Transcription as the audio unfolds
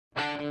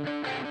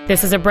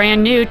This is a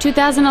brand new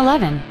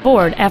 2011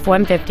 Ford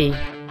F-150.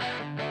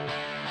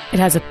 It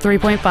has a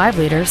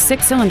 3.5-liter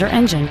six-cylinder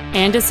engine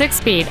and a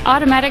 6-speed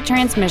automatic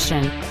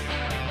transmission.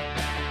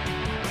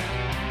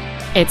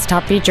 Its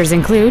top features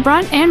include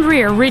front and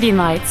rear reading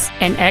lights,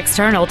 an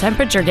external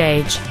temperature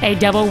gauge, a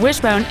double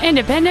wishbone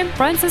independent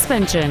front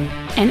suspension,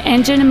 an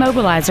engine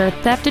immobilizer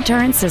theft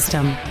deterrent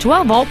system,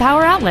 12-volt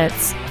power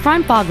outlets,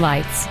 front fog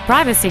lights,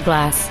 privacy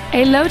glass,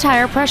 a low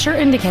tire pressure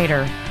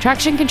indicator,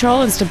 traction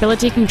control and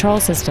stability control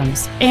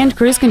systems, and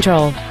cruise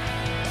control.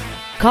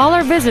 Call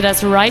or visit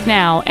us right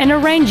now and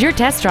arrange your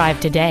test drive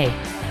today.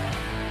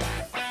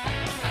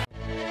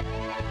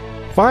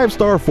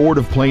 5-Star Ford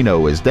of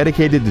Plano is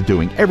dedicated to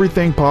doing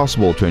everything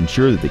possible to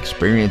ensure that the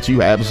experience you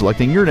have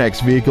selecting your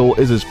next vehicle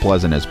is as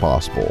pleasant as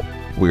possible.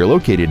 We are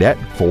located at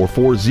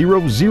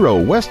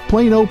 4400 West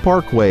Plano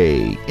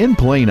Parkway in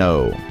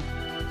Plano.